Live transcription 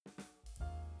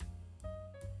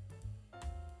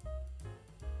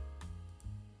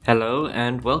Hello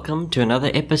and welcome to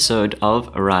another episode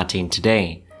of Writing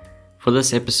Today. For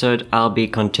this episode, I'll be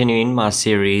continuing my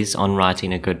series on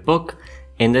writing a good book.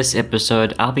 In this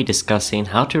episode, I'll be discussing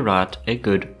how to write a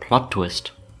good plot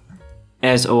twist.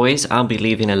 As always, I'll be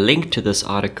leaving a link to this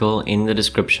article in the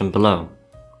description below.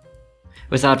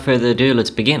 Without further ado, let's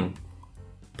begin.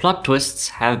 Plot twists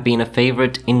have been a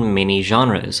favorite in many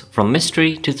genres, from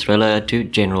mystery to thriller to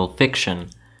general fiction.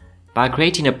 By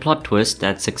creating a plot twist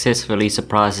that successfully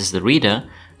surprises the reader,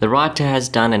 the writer has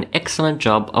done an excellent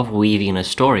job of weaving a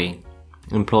story,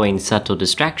 employing subtle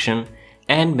distraction,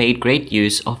 and made great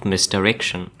use of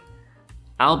misdirection.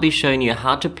 I'll be showing you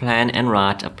how to plan and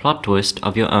write a plot twist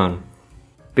of your own.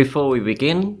 Before we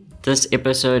begin, this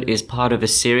episode is part of a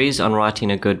series on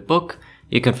writing a good book.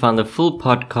 You can find the full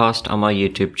podcast on my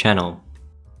YouTube channel.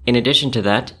 In addition to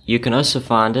that, you can also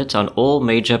find it on all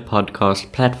major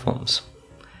podcast platforms.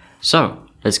 So,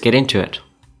 let's get into it.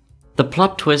 The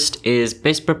plot twist is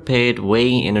best prepared way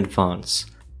in advance.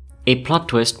 A plot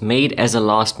twist made as a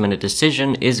last-minute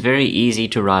decision is very easy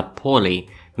to write poorly,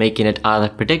 making it either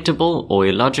predictable or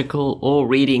illogical or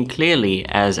reading clearly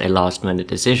as a last-minute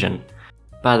decision.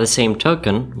 By the same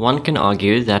token, one can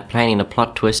argue that planning a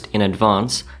plot twist in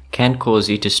advance can cause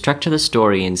you to structure the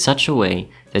story in such a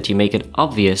way that you make it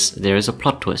obvious there is a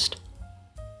plot twist.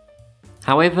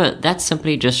 However, that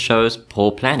simply just shows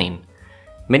poor planning.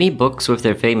 Many books with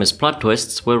their famous plot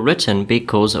twists were written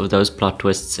because of those plot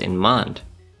twists in mind.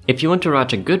 If you want to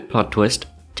write a good plot twist,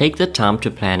 take the time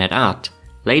to plan it out.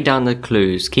 Lay down the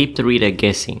clues, keep the reader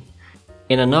guessing.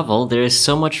 In a novel, there is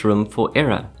so much room for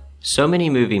error, so many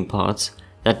moving parts,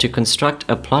 that to construct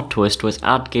a plot twist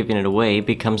without giving it away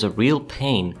becomes a real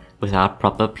pain without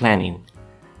proper planning.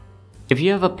 If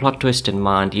you have a plot twist in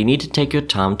mind, you need to take your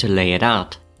time to lay it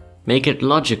out. Make it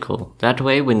logical, that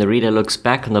way when the reader looks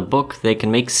back on the book they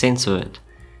can make sense of it.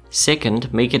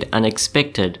 Second, make it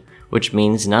unexpected, which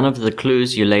means none of the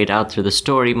clues you laid out through the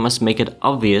story must make it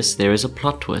obvious there is a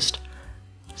plot twist.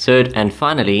 Third and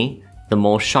finally, the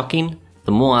more shocking,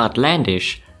 the more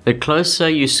outlandish, the closer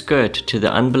you skirt to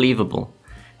the unbelievable,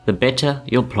 the better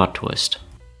your plot twist.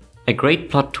 A great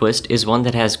plot twist is one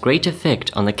that has great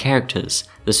effect on the characters,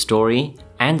 the story,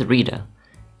 and the reader.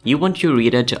 You want your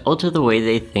reader to alter the way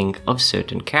they think of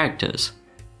certain characters.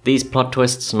 These plot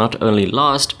twists not only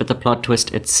last, but the plot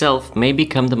twist itself may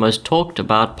become the most talked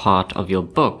about part of your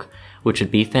book, which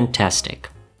would be fantastic.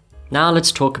 Now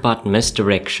let's talk about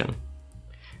misdirection.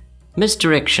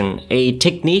 Misdirection, a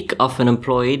technique often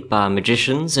employed by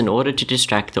magicians in order to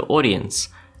distract the audience.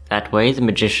 That way the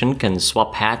magician can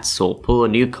swap hats or pull a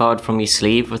new card from his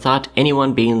sleeve without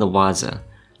anyone being the wiser.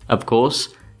 Of course,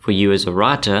 for you as a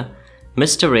writer,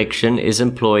 misdirection is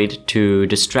employed to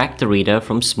distract the reader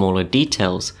from smaller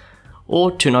details,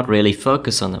 or to not really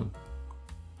focus on them.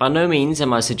 By no means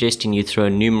am I suggesting you throw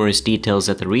numerous details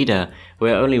at the reader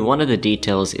where only one of the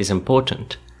details is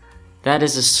important. That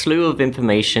is a slew of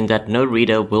information that no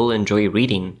reader will enjoy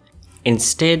reading.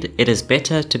 Instead, it is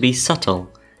better to be subtle.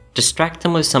 Distract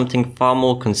them with something far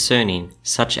more concerning,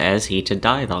 such as heated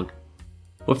dialogue.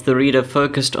 With the reader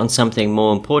focused on something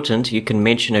more important, you can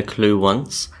mention a clue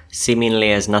once,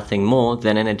 seemingly as nothing more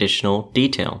than an additional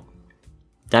detail.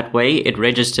 That way, it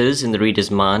registers in the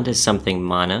reader's mind as something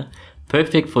minor,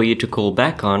 perfect for you to call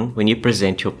back on when you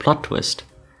present your plot twist.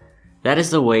 That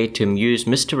is the way to use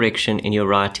misdirection in your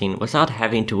writing without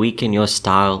having to weaken your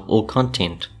style or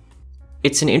content.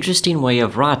 It's an interesting way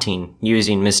of writing,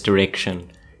 using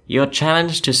misdirection. You are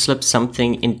challenged to slip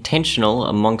something intentional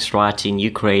amongst writing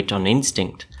you create on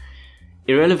instinct.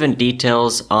 Irrelevant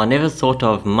details are never thought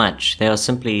of much, they are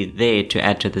simply there to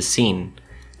add to the scene.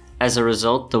 As a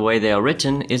result, the way they are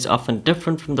written is often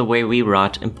different from the way we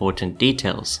write important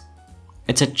details.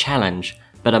 It's a challenge,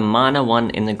 but a minor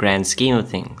one in the grand scheme of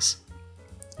things.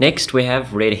 Next we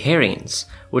have red herrings,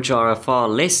 which are a far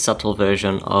less subtle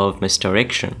version of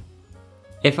misdirection.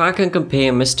 If I can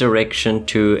compare misdirection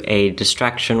to a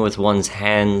distraction with one's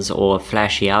hands or a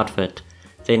flashy outfit,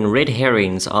 then red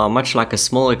herrings are much like a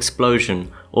small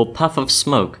explosion or puff of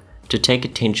smoke to take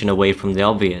attention away from the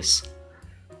obvious.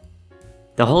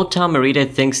 The whole time a reader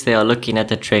thinks they are looking at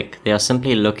the trick, they are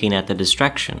simply looking at the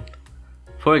distraction.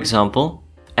 For example,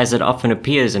 as it often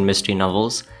appears in mystery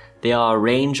novels, there are a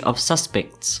range of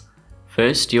suspects.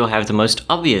 First, you'll have the most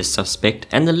obvious suspect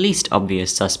and the least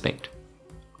obvious suspect.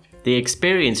 The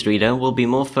experienced reader will be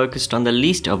more focused on the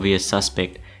least obvious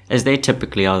suspect, as they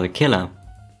typically are the killer.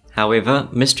 However,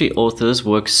 mystery authors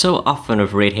work so often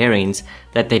with red herrings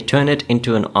that they turn it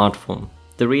into an art form.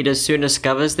 The reader soon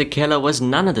discovers the killer was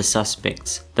none of the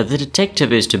suspects, but the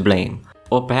detective is to blame,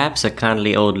 or perhaps a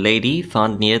kindly old lady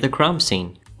found near the crime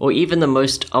scene, or even the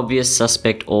most obvious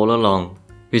suspect all along,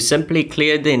 who simply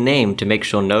cleared their name to make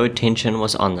sure no attention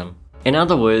was on them. In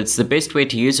other words, the best way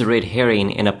to use a red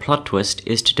herring in a plot twist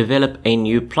is to develop a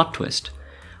new plot twist,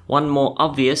 one more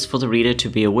obvious for the reader to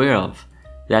be aware of.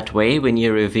 That way, when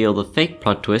you reveal the fake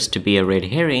plot twist to be a red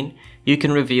herring, you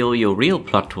can reveal your real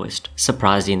plot twist,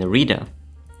 surprising the reader.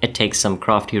 It takes some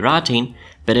crafty writing,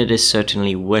 but it is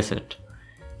certainly worth it.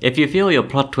 If you feel your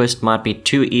plot twist might be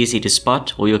too easy to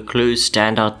spot or your clues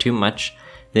stand out too much,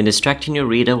 then distracting your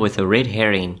reader with a red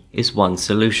herring is one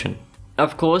solution.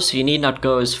 Of course, you need not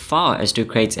go as far as to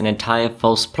create an entire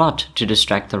false plot to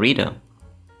distract the reader.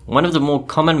 One of the more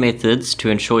common methods to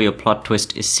ensure your plot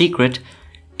twist is secret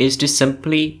is to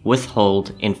simply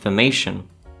withhold information.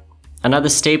 Another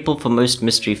staple for most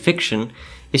mystery fiction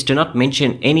is to not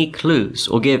mention any clues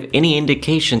or give any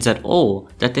indications at all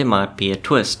that there might be a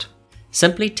twist.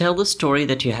 Simply tell the story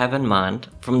that you have in mind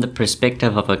from the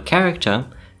perspective of a character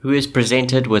who is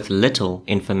presented with little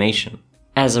information.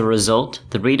 As a result,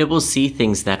 the reader will see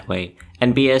things that way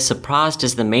and be as surprised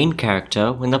as the main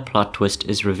character when the plot twist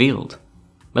is revealed.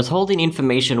 Withholding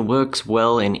information works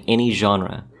well in any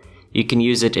genre. You can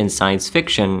use it in science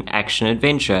fiction,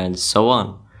 action-adventure, and so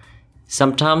on.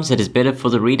 Sometimes it is better for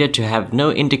the reader to have no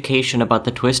indication about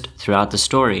the twist throughout the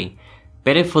story,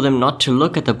 better for them not to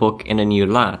look at the book in a new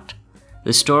light.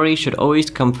 The story should always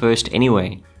come first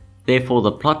anyway, therefore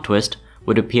the plot twist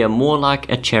would appear more like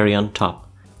a cherry on top.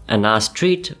 A nice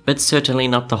treat, but certainly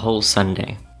not the whole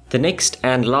sundae. The next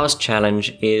and last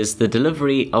challenge is the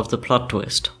delivery of the plot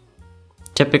twist.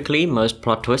 Typically, most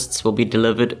plot twists will be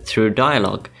delivered through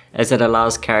dialogue, as it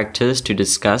allows characters to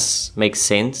discuss, make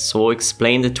sense, or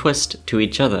explain the twist to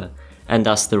each other, and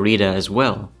thus the reader as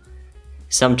well.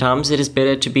 Sometimes it is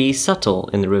better to be subtle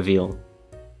in the reveal,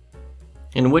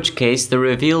 in which case the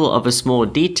reveal of a small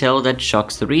detail that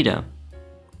shocks the reader.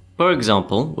 For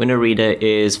example, when a reader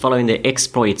is following the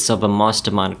exploits of a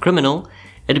mastermind criminal,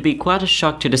 it would be quite a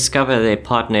shock to discover their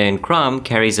partner in crime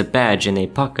carries a badge in their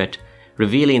pocket,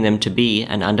 revealing them to be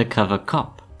an undercover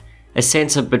cop. A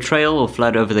sense of betrayal will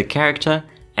flood over the character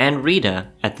and reader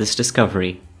at this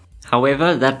discovery.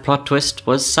 However, that plot twist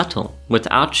was subtle,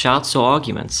 without shouts or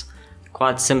arguments.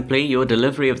 Quite simply, your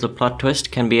delivery of the plot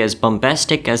twist can be as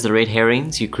bombastic as the red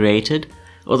herrings you created,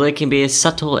 or they can be as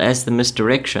subtle as the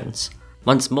misdirections.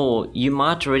 Once more, you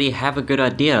might already have a good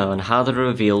idea on how the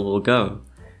reveal will go.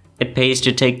 It pays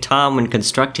to take time when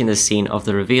constructing the scene of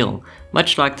the reveal,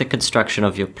 much like the construction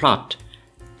of your plot.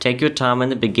 Take your time in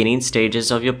the beginning stages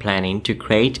of your planning to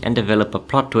create and develop a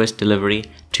plot twist delivery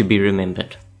to be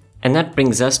remembered. And that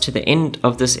brings us to the end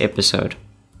of this episode.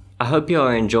 I hope you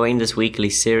are enjoying this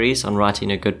weekly series on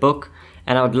writing a good book,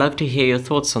 and I would love to hear your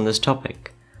thoughts on this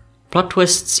topic. Plot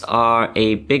twists are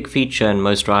a big feature in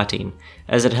most writing,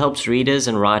 as it helps readers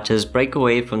and writers break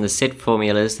away from the set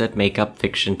formulas that make up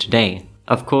fiction today.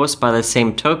 Of course, by the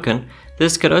same token,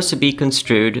 this could also be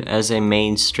construed as a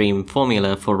mainstream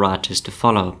formula for writers to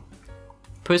follow.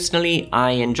 Personally,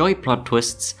 I enjoy plot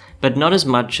twists, but not as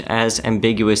much as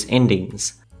ambiguous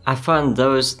endings. I find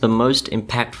those the most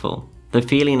impactful, the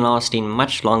feeling lasting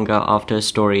much longer after a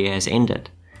story has ended.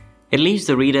 It leaves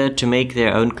the reader to make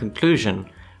their own conclusion,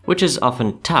 which is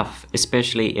often tough,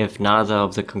 especially if neither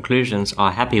of the conclusions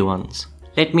are happy ones.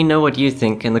 Let me know what you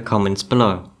think in the comments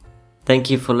below. Thank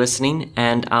you for listening,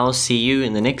 and I'll see you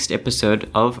in the next episode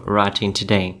of Writing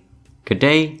Today. Good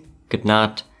day, good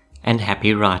night, and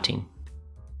happy writing.